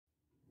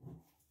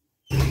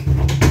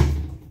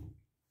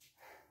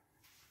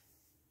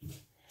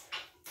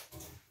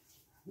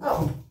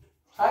Oh,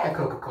 hiya,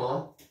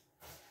 Coca-Cola.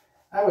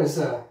 I was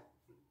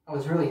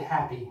really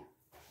happy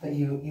that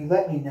you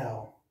let me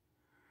know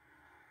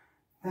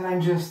that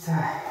I'm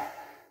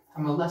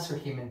a lesser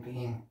human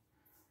being.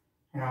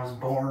 And I was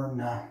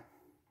born, and,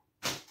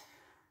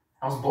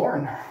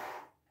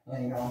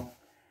 you know,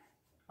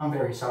 I'm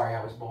very sorry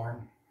I was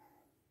born.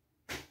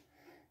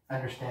 I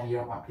understand you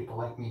don't want people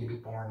like me to be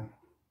born.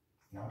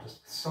 You know,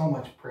 just so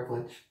much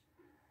privilege.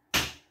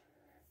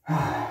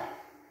 Oh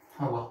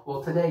well.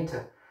 Well, today,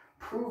 to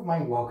prove my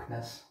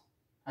wokeness,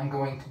 I'm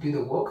going to do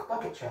the Woke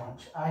Bucket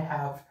Challenge. I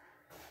have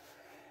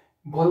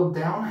boiled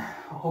down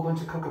a whole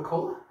bunch of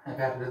Coca-Cola. I've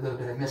added a little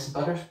bit of Miss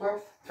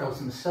Buttersworth, throw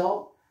some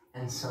salt,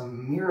 and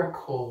some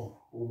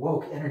miracle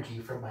woke energy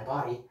from my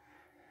body.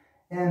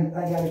 And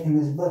I got it in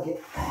this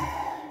bucket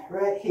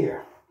right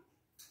here.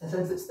 And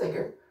since it's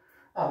thicker,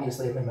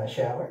 obviously I'm in my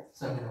shower,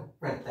 so I'm going to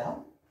run it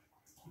down.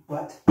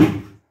 But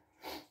I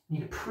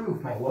need to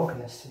prove my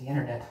wokeness to the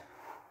internet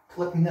to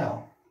let me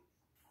know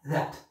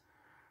that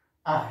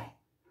I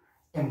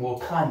am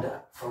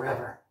Wakanda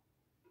forever.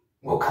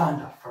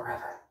 Wakanda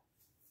forever.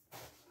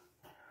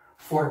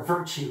 For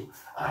virtue,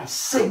 I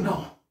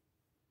signal.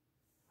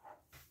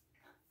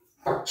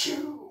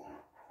 Virtue.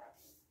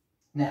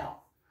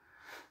 Now,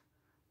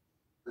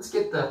 let's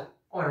get the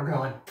water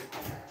going.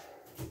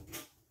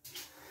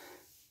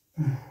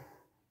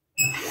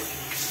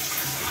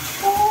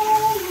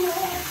 Oh,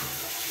 yeah.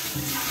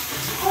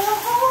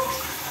 Oh,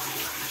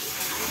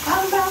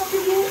 I'm about to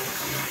get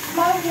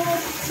my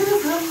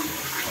wokeism.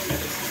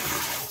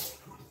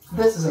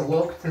 This isn't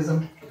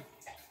wokeism.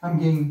 I'm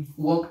getting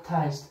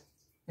woketized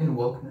in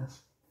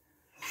wokeness.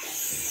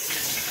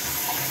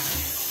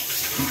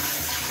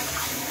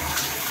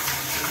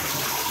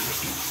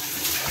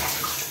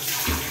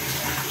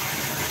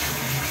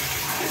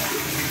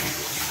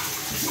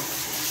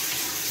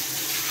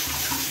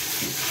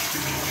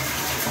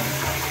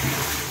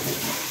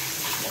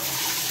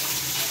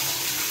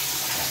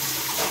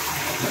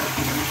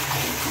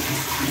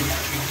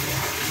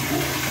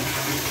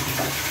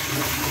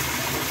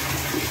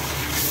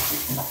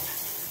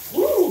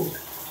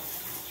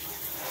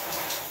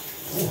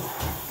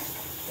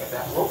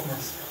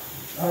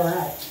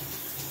 Alright.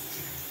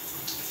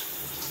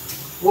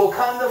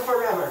 Wakanda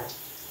forever.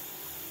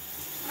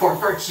 For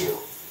virtue,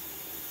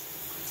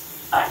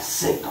 I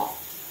signal.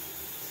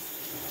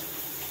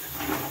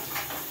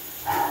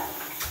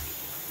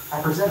 I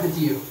present to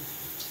you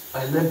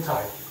a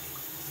libtard,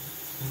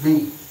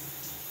 the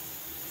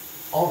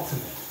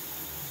ultimate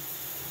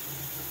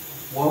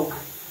woke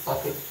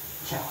bucket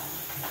challenge.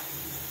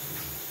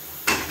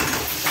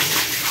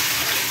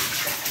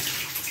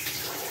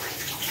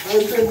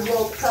 I've been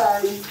woke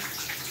time.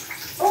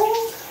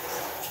 Oh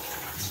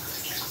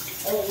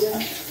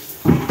yeah.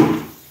 Oh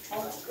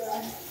my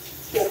god.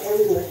 Got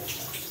everywhere.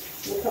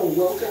 Look how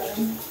woke I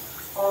am.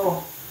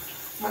 Oh,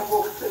 my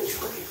woke face.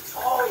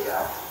 Oh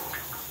yeah.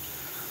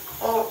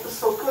 Oh, it feels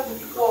so good to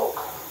be woke.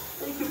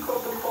 Thank you,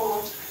 Coca-Cola.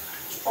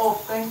 Oh,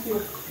 thank you.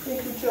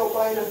 Thank you, Joe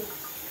Biden.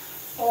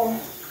 Oh,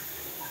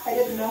 I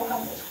didn't know how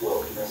much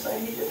wokeness I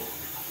needed.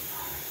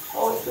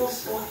 Oh, it feels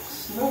so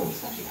smooth.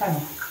 It's actually kind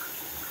of...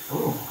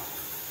 Ooh.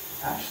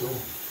 Actually,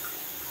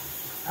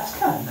 that's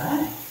kind of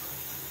nice.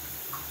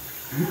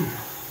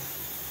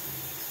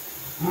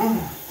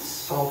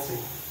 Salty.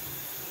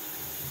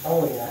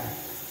 Oh yeah.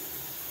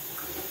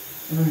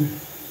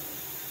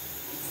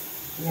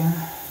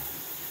 Yeah.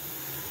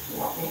 You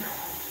want me?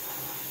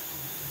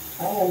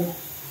 I am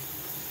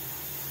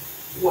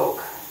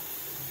woke.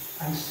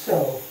 I'm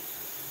so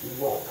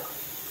woke.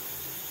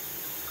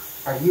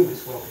 Are you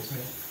as woke as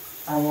me?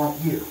 I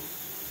want you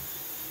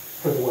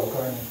for the woke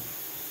army.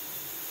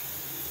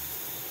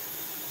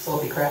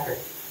 Salty cracker,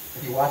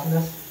 if you're watching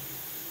this,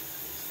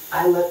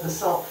 I let the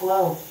salt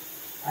flow.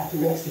 I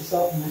threw extra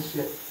salt in this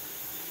shit.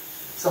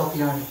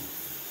 Salty army,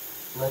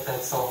 let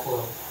that salt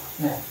flow.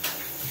 Yeah.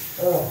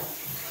 Oh,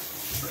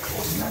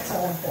 that's how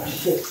I want that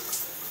shit.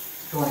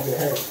 Don't want to get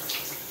hurt.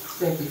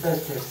 Stinky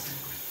festus.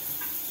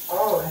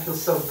 Oh, that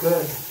feels so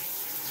good.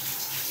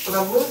 But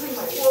I'm losing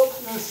my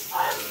wokeness.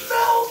 I'm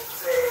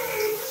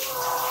melting.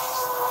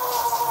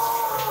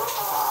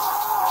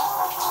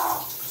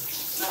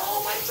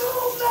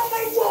 No,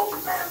 my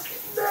wokeness.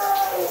 No.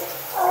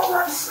 Oh,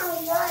 I'm so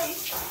white.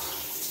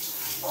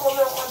 Oh,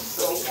 no, I'm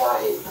so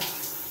white.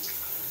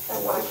 I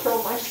want to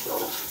kill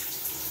myself.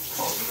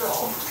 Oh, no.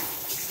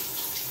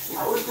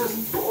 I was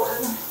just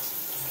born.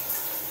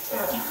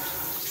 Yeah.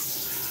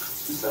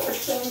 I'm so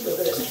ashamed of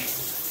it.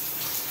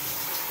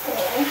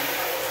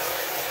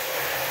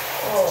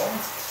 Oh.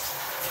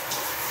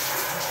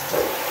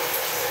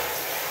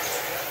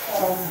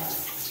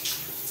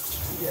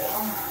 Yeah.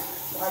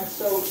 I'm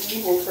so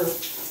evil for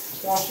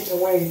washing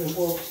away the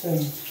woke sin.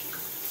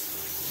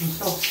 I'm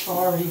so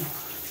sorry.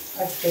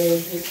 I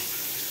failed you.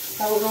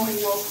 I was only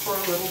woke for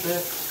a little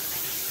bit.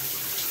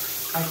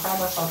 I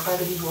promise I'll try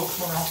to be woke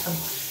more often.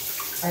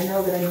 I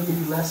know that I need to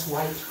be less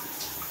white.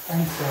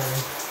 I'm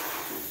sorry.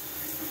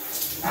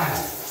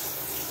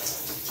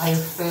 I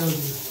have failed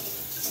you,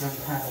 young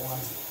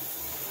Padawan.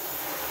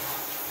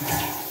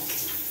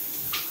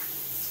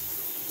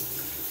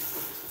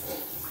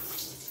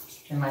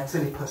 in my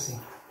titty pussy.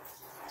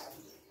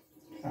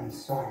 I'm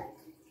sorry.